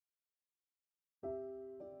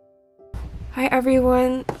Hi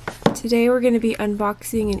everyone! Today we're going to be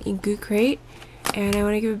unboxing an Inku Crate, and I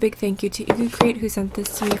want to give a big thank you to Inku Crate who sent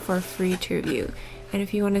this to me for free to review. And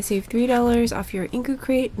if you want to save $3 off your Inku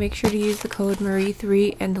Crate, make sure to use the code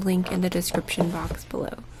MARIE3 and the link in the description box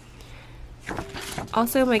below.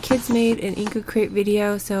 Also, my kids made an Inku Crate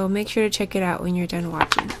video, so make sure to check it out when you're done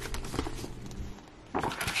watching.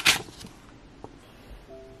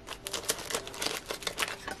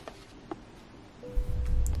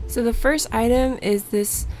 So the first item is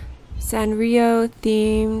this Sanrio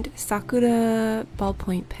themed Sakura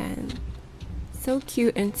ballpoint pen. So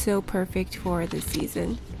cute and so perfect for this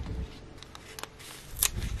season.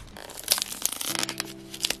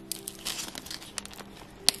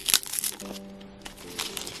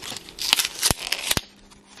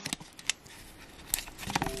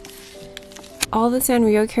 All the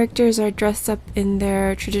Sanrio characters are dressed up in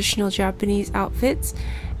their traditional Japanese outfits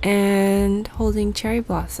and holding cherry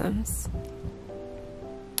blossoms.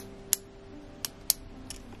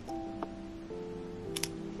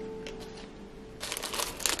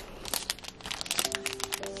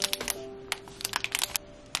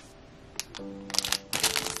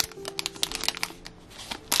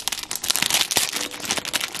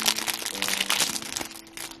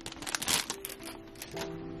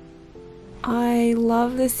 I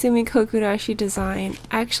love this Sumikko Gurashi design.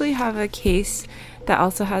 I actually have a case that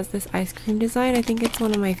also has this ice cream design. I think it's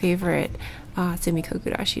one of my favorite Sumikko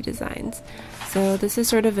Gurashi designs. So this is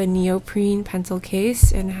sort of a neoprene pencil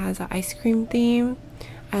case and it has an ice cream theme.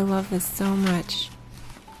 I love this so much.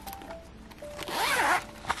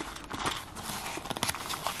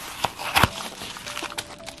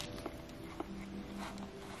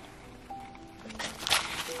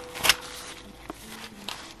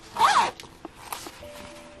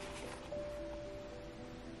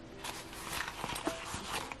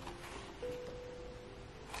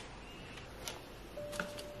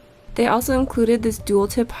 They also included this dual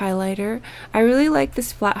tip highlighter. I really like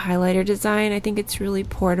this flat highlighter design. I think it's really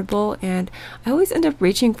portable and I always end up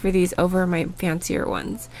reaching for these over my fancier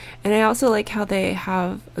ones. And I also like how they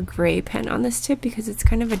have a gray pen on this tip because it's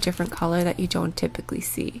kind of a different color that you don't typically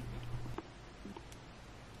see.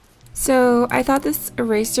 So I thought this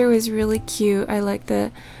eraser was really cute. I like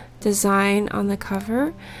the design on the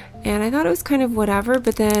cover and I thought it was kind of whatever,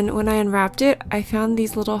 but then when I unwrapped it I found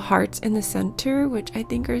these little hearts in the center, which I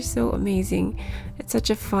think are so amazing. It's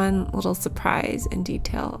such a fun little surprise and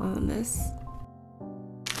detail on this.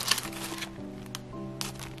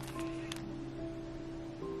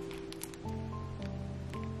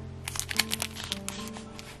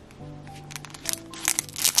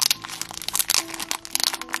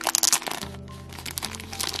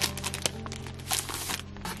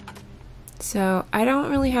 So I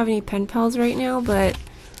don't really have any pen pals right now, but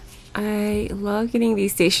I love getting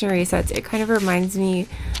these stationery sets. It kind of reminds me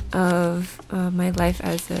of my life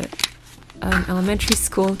as an elementary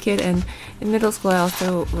school kid, and in middle school I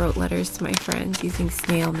also wrote letters to my friends using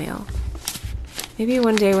snail mail. Maybe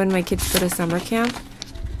one day when my kids go to summer camp,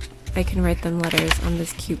 I can write them letters on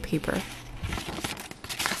this cute paper.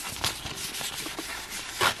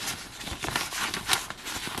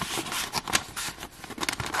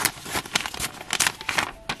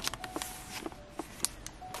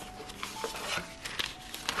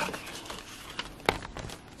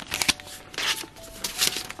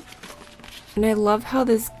 And I love how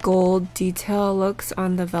this gold detail looks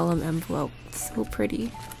on the vellum envelope. It's so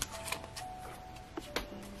pretty.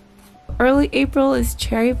 Early April is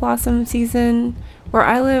cherry blossom season. Where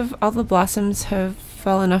I live, all the blossoms have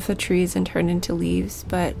fallen off the trees and turned into leaves,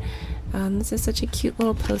 but this is such a cute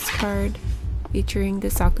little postcard featuring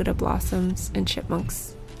the sakura blossoms and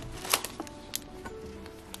chipmunks.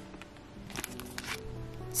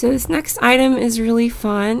 So this next item is really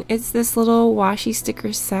fun. It's this little washi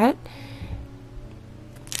sticker set.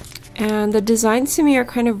 And the designs to me are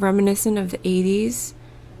kind of reminiscent of the 80s.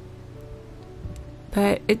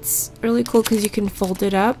 But it's really cool because you can fold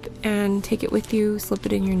it up and take it with you, slip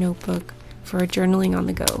it in your notebook for journaling on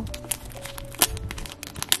the go.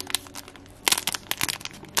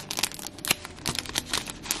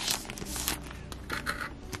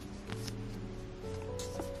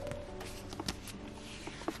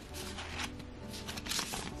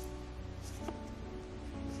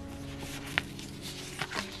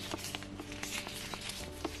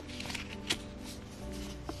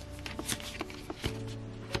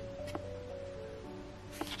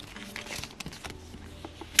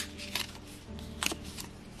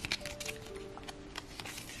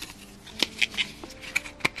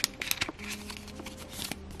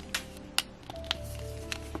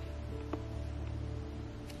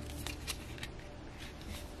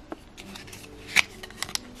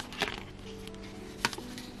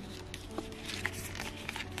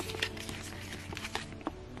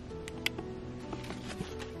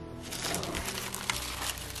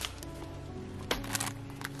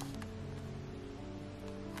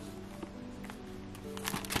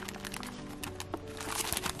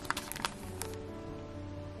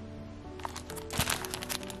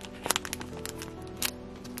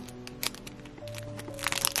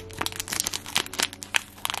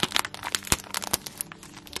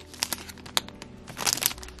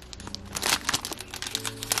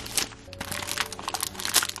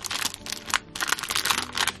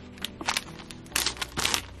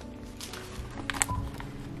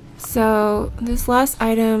 So this last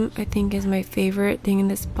item I think is my favorite thing in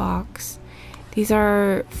this box. These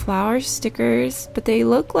are flower stickers, but they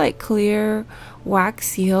look like clear wax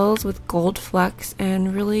seals with gold flecks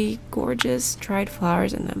and really gorgeous dried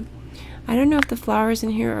flowers in them. I don't know if the flowers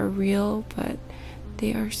in here are real, but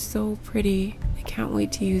they are so pretty. I can't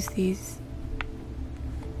wait to use these.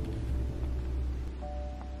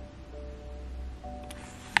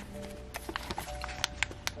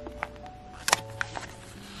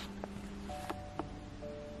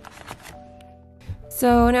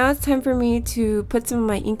 So now it's time for me to put some of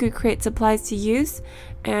my Inku Crate supplies to use,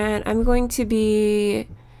 and I'm going to be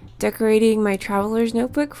decorating my traveler's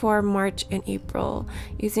notebook for March and April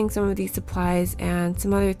using some of these supplies and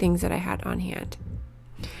some other things that I had on hand.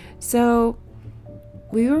 So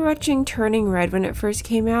we were watching Turning Red when it first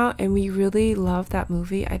came out, and we really loved that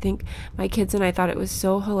movie. I think my kids and I thought it was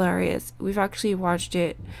so hilarious. We've actually watched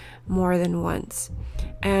it more than once.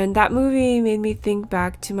 And that movie made me think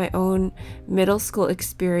back to my own middle school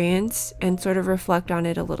experience and sort of reflect on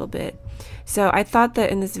it a little bit. So I thought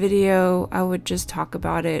that in this video I would just talk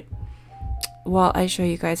about it while I show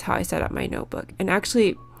you guys how I set up my notebook. And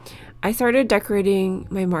actually, I started decorating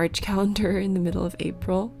my March calendar in the middle of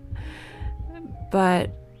April,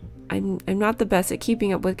 but I'm not the best at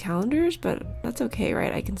keeping up with calendars, but that's okay,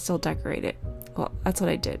 right? I can still decorate it. Well, that's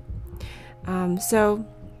what I did. So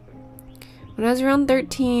when I was around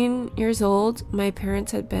 13 years old, my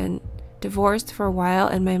parents had been divorced for a while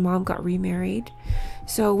and my mom got remarried.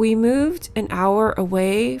 So we moved an hour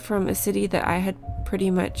away from a city that I had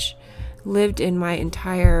pretty much lived in my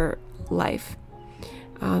entire life.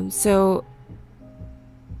 So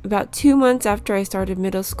about 2 months after I started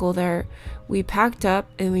middle school there, we packed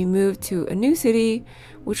up and we moved to a new city,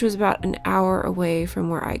 which was about an hour away from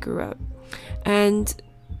where I grew up. And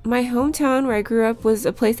my hometown where I grew up was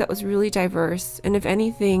a place that was really diverse, and if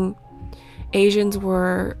anything, Asians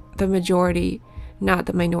were the majority, not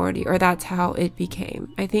the minority, or that's how it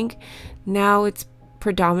became. I think now it's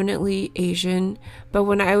predominantly Asian, but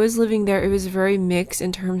when I was living there, it was very mixed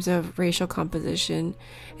in terms of racial composition,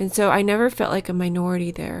 and so I never felt like a minority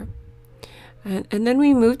there. And then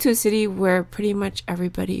we moved to a city where pretty much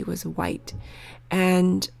everybody was white,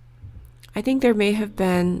 and I think there may have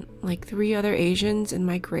been like 3 other Asians in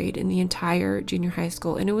my grade in the entire junior high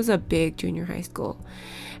school, and it was a big junior high school.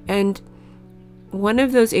 And one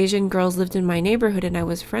of those Asian girls lived in my neighborhood, and I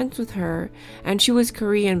was friends with her, and she was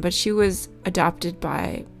Korean, but she was adopted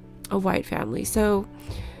by a white family. So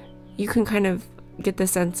you can kind of get the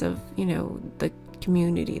sense of, you know, the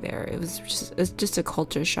community there. It's just a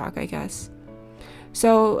culture shock, I guess.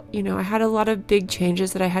 So, you know, I had a lot of big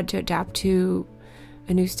changes that I had to adapt to.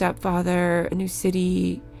 A new stepfather, a new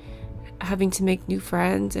city, having to make new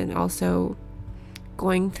friends, and also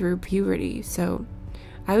going through puberty. So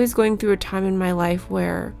I was going through a time in my life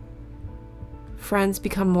where friends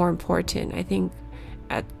become more important. I think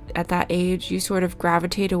at that age you sort of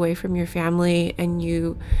gravitate away from your family, and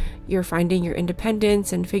you're finding your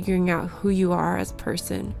independence and figuring out who you are as a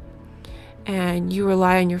person, and you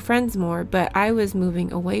rely on your friends more. But I was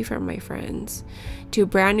moving away from my friends to a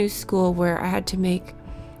brand new school where I had to make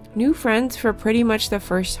new friends for pretty much the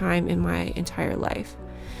first time in my entire life.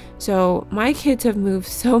 So my kids have moved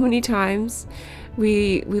so many times.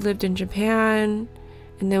 We lived in Japan,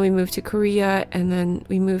 and then we moved to Korea, and then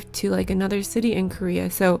we moved to like another city in Korea.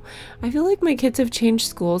 So I feel like my kids have changed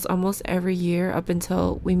schools almost every year up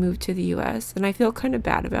until we moved to the US, and I feel kind of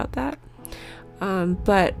bad about that.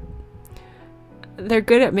 But they're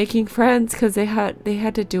good at making friends because they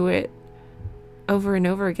had to do it over and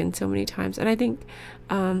over again so many times. And I think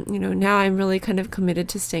you know, now I'm really kind of committed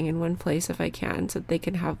to staying in one place if I can, so that they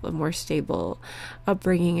can have a more stable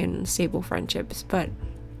upbringing and stable friendships. But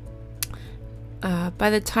by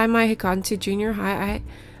the time I had gone to junior high,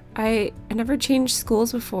 I never changed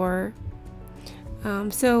schools before,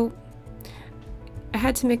 so I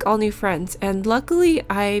had to make all new friends. And luckily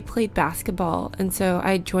I played basketball, and so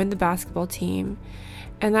I joined the basketball team,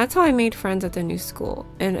 and that's how I made friends at the new school.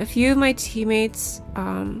 And a few of my teammates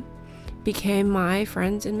became my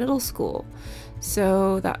friends in middle school.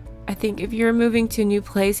 So that, I think if you're moving to a new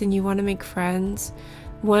place and you want to make friends,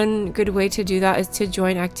 one good way to do that is to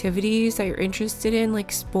join activities that you're interested in,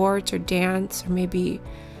 like sports or dance or maybe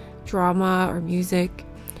drama or music,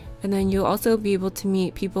 and then you'll also be able to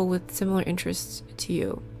meet people with similar interests to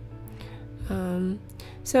you.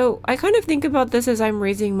 So I kind of think about this as I'm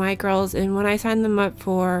raising my girls, and when I sign them up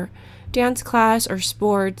for dance class or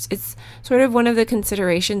sports, it's sort of one of the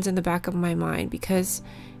considerations in the back of my mind, because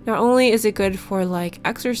not only is it good for like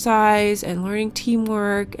exercise and learning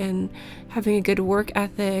teamwork and having a good work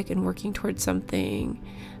ethic and working towards something,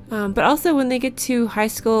 but also when they get to high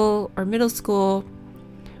school or middle school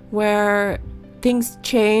where things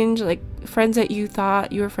change, like friends that you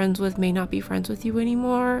thought you were friends with may not be friends with you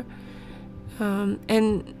anymore.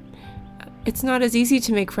 And it's not as easy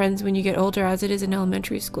to make friends when you get older as it is in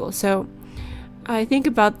elementary school. So I think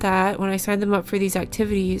about that when I sign them up for these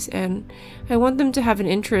activities, and I want them to have an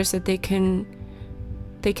interest that they can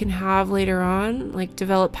have later on, like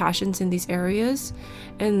develop passions in these areas.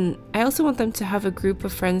 And I also want them to have a group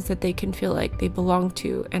of friends that they can feel like they belong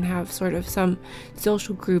to and have sort of some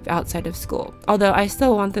social group outside of school. Although I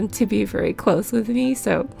still want them to be very close with me,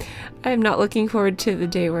 so I'm not looking forward to the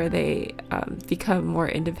day where they become more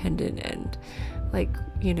independent and like,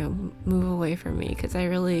 you know, move away from me, because I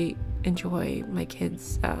really enjoy my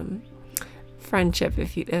kids' friendship,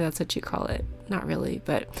 if that's what you call it. Not really,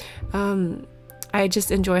 but I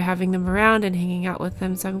just enjoy having them around and hanging out with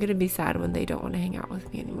them, so I'm gonna be sad when they don't want to hang out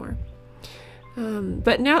with me anymore.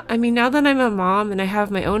 But now that I'm a mom and I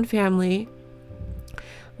have my own family,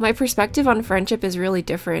 my perspective on friendship is really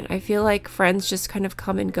different. I feel like friends just kind of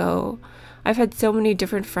come and go. I've had so many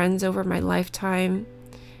different friends over my lifetime,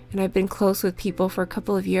 and I've been close with people for a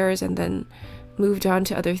couple of years and then moved on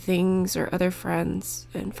to other things or other friends,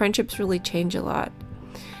 and friendships really change a lot.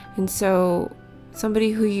 And so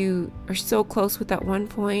somebody who you are so close with at one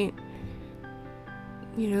point,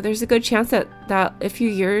 you know, there's a good chance that a few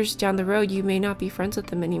years down the road you may not be friends with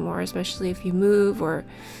them anymore, especially if you move or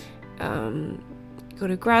go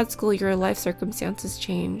to grad school, your life circumstances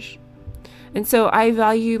change. And so I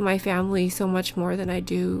value my family so much more than I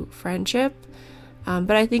do friendship.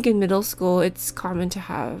 But I think in middle school it's common to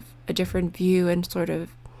have a different view and sort of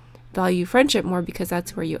value friendship more because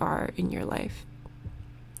that's where you are in your life.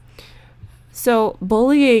 So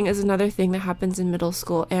bullying is another thing that happens in middle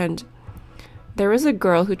school, and there was a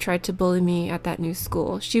girl who tried to bully me at that new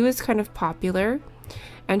school. She was kind of popular,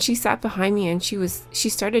 and she sat behind me and she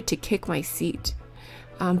started to kick my seat.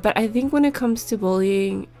 But I think when it comes to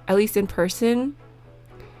bullying, at least in person,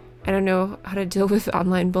 I don't know how to deal with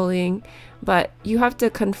online bullying, but you have to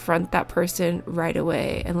confront that person right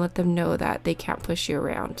away and let them know that they can't push you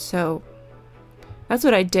around. So that's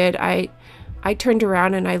what I did. I turned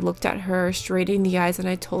around and I looked at her straight in the eyes and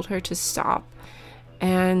I told her to stop.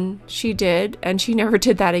 And she did, and she never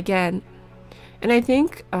did that again. And I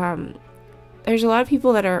think there's a lot of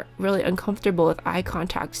people that are really uncomfortable with eye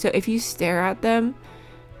contact. So if you stare at them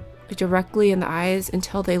directly in the eyes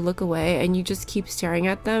until they look away, and you just keep staring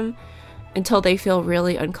at them until they feel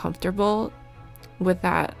really uncomfortable with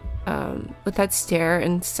that stare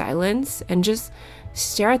and silence, and just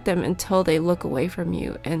stare at them until they look away from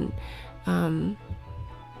you. And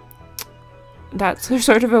that's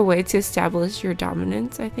sort of a way to establish your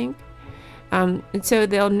dominance, I think. And so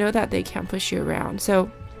they'll know that they can't push you around. So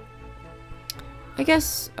I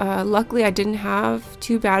guess luckily I didn't have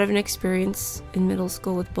too bad of an experience in middle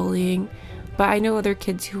school with bullying, but I know other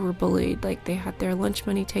kids who were bullied, like they had their lunch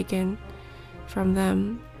money taken from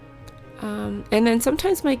them. And then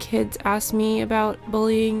sometimes my kids ask me about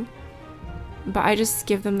bullying, but I just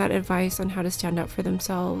give them that advice on how to stand up for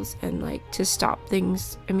themselves and like to stop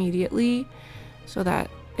things immediately, so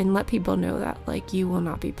that, and let people know that like you will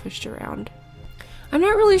not be pushed around. I'm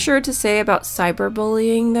not really sure what to say about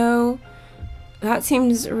cyberbullying though. That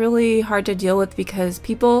seems really hard to deal with because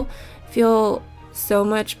people feel so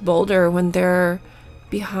much bolder when they're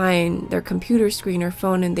behind their computer screen or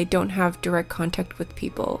phone and they don't have direct contact with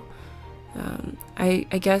people.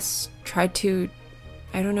 I guess try to,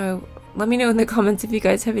 I don't know, let me know in the comments if you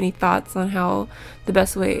guys have any thoughts on how the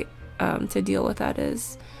best way to deal with that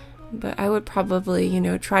is. But I would probably, you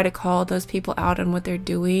know, try to call those people out on what they're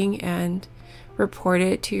doing and report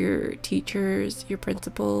it to your teachers, your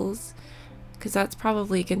principals, because that's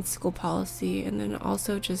probably against school policy. And then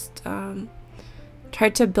also just try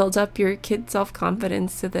to build up your kids'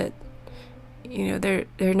 self-confidence so that, you know,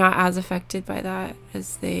 they're not as affected by that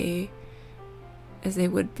as they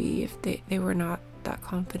would be if they were not that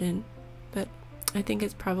confident. But I think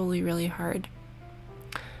it's probably really hard.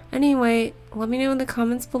 Anyway, let me know in the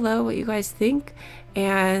comments below what you guys think,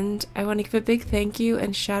 and I want to give a big thank you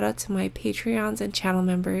and shout out to my Patreons and channel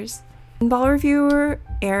members: Ball Reviewer,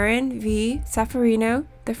 Aaron V, Safarino,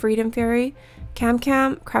 The Freedom Fairy, Cam,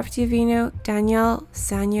 Crafty Vino, Danielle,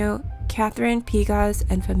 Sanyo, Catherine, Pigas,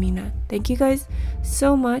 and Famina. Thank you guys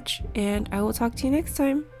so much, and I will talk to you next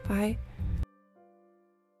time. Bye.